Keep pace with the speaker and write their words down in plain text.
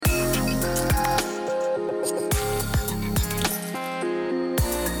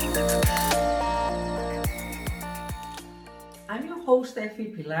host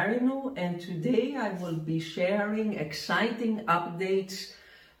Effie Pilarino, and today I will be sharing exciting updates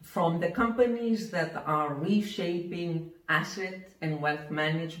from the companies that are reshaping asset and wealth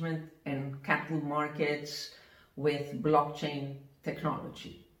management and capital markets with blockchain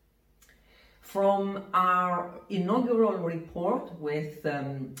technology. From our inaugural report with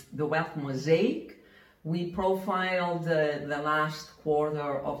the Wealth Mosaic, we profiled the last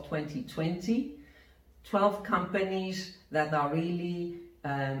quarter of 2020, 12 companies that are really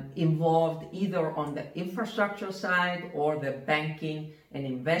involved either on the infrastructure side or the banking and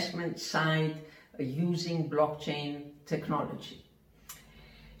investment side using blockchain technology.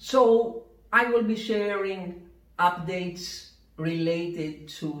 So I will be sharing updates related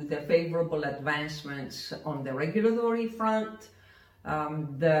to the favorable advancements on the regulatory front,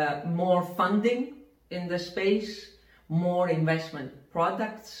 the more funding in the space, more investment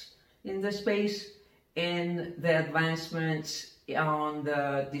products in the space, and the advancements on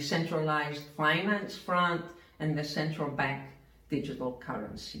the decentralized finance front and the central bank digital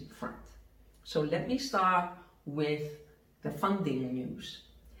currency front. So let me start with the funding news.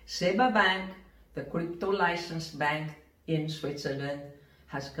 SEBA Bank, the crypto licensed bank in Switzerland,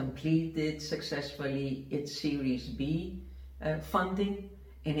 has completed successfully its Series B funding,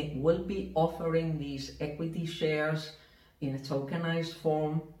 and it will be offering these equity shares in a tokenized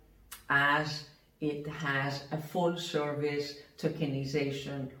form as it has a full service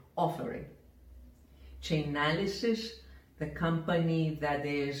tokenization offering. Chainalysis, the company that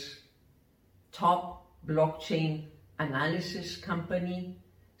is top blockchain analysis company,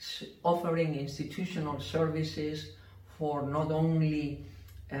 offering institutional services for not only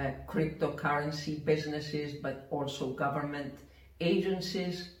cryptocurrency businesses but also government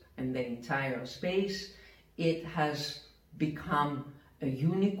agencies and the entire space. It has become a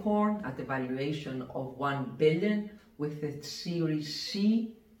unicorn at a valuation of 1 billion with its Series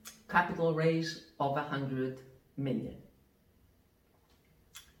C capital raise of 100 million.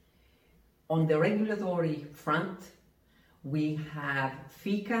 On the regulatory front, we have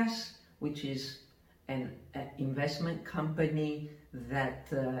FICAS, which is an investment company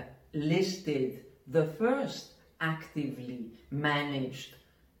that listed the first actively managed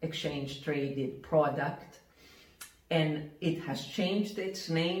exchange-traded product, and it has changed its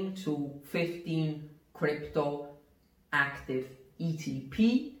name to 15 Crypto Active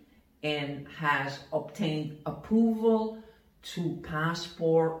ETP and has obtained approval to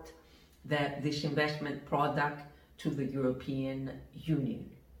passport this investment product to the European Union.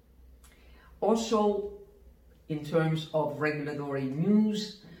 Also, in terms of regulatory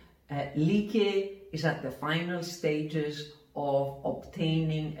news, Liike is at the final stages of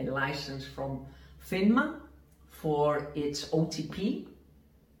obtaining a license from FINMA for its OTP,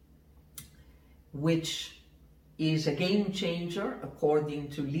 which is a game changer according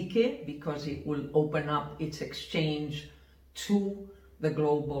to Liike, because it will open up its exchange to the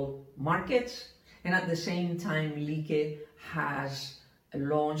global markets. And at the same time, Liike has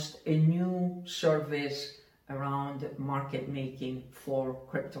launched a new service around market making for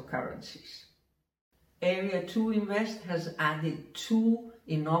cryptocurrencies. Area 2 Invest has added 2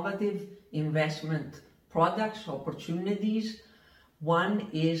 innovative investment products, opportunities. One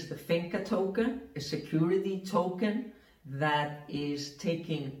is the Finca token, a security token that is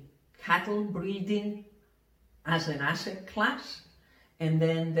taking cattle breeding as an asset class. And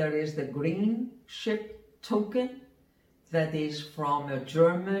then there is the Green Ship token that is from a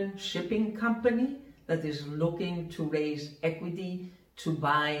German shipping company that is looking to raise equity to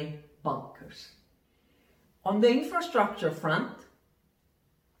buy bunkers. On the infrastructure front,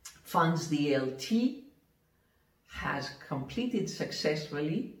 Funds DLT has completed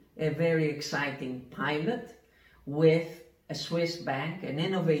successfully a very exciting pilot with a Swiss bank, an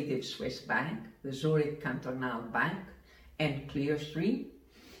innovative Swiss bank, the Zurich Cantonal Bank, and Clearstream.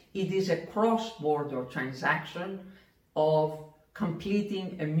 It is a cross-border transaction of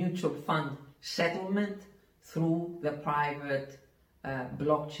completing a mutual fund settlement through the private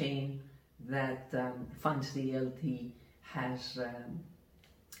blockchain that Funds DLT has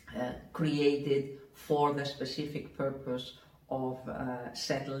created for the specific purpose of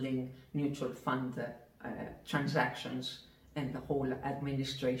settling mutual fund transactions and the whole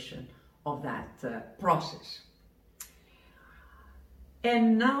administration of that process.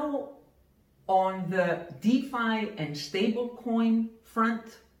 And now on the DeFi and stablecoin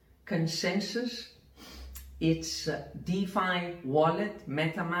front, Consensus, its DeFi wallet,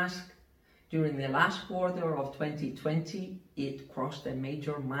 MetaMask, during the last quarter of 2020, it crossed a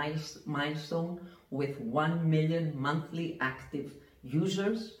major milestone with 1 million monthly active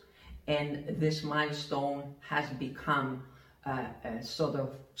users, and this milestone has become sort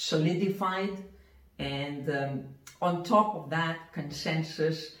of solidified, and on top of that,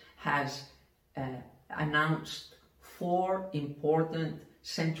 Consensus has announced 4 important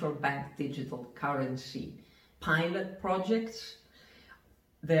central bank digital currency pilot projects.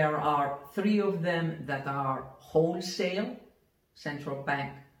 There are 3 of them that are wholesale central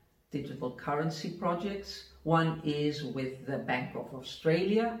bank digital currency projects. One is with the Bank of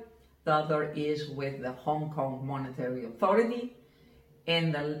Australia, the other is with the Hong Kong Monetary Authority,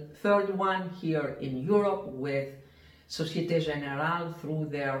 and the third one here in Europe with Société Générale through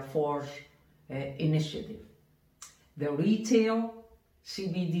their Forge initiative. The retail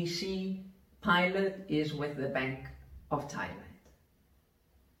CBDC pilot is with the Bank of Thailand.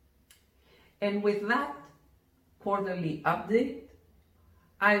 And with that quarterly update,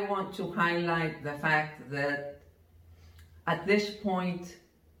 I want to highlight the fact that at this point,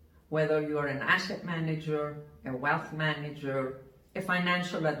 whether you're an asset manager, a wealth manager, a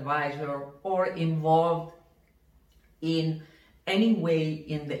financial advisor, or involved in any way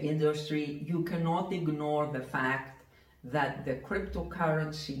in the industry, you cannot ignore the fact that the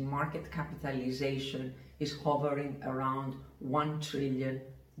cryptocurrency market capitalization is hovering around $1 trillion.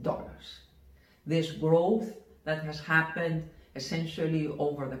 This growth that has happened essentially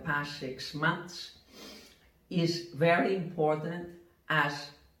over the past 6 months is very important, as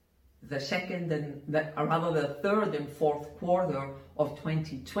the third and fourth quarter of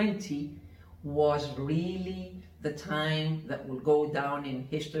 2020 was really the time that will go down in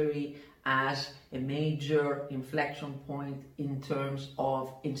history as a major inflection point in terms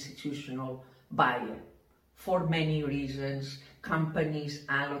of institutional buy-in. For many reasons, companies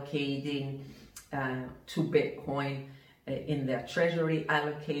allocating to Bitcoin in their treasury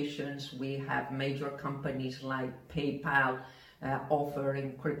allocations. We have major companies like PayPal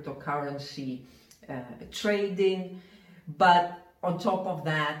offering cryptocurrency trading. But on top of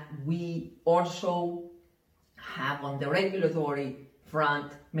that, we also have on the regulatory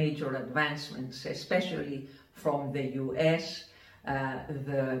front major advancements, especially from the US.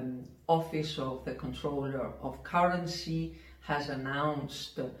 The Office of the Comptroller of Currency has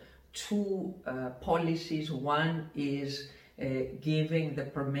announced 2 policies. One is giving the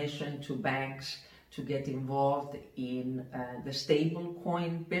permission to banks to get involved in the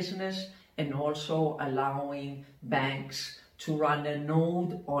stablecoin business, and also allowing banks to run a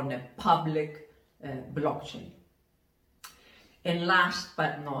node on a public blockchain. And last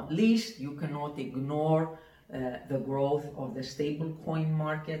but not least, you cannot ignore the growth of the stablecoin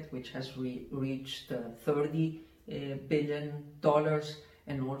market, which has reached $30 billion,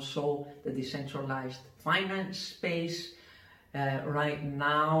 and also the decentralized finance space. Right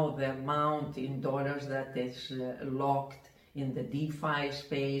now, the amount in dollars that is locked in the DeFi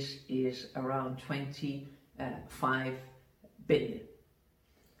space is around 25 billion.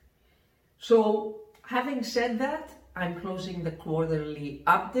 So, having said that, I'm closing the quarterly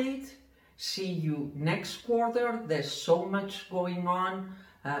update. See you next quarter. There's so much going on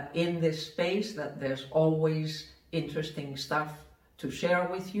in this space that there's always interesting stuff to share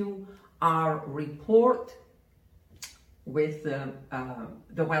with you. Our report with the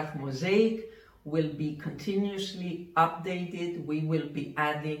Wealth Mosaic will be continuously updated. We will be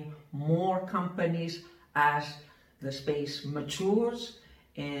adding more companies as the space matures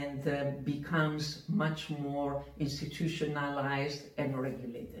and becomes much more institutionalized and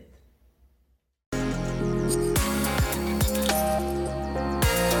regulated.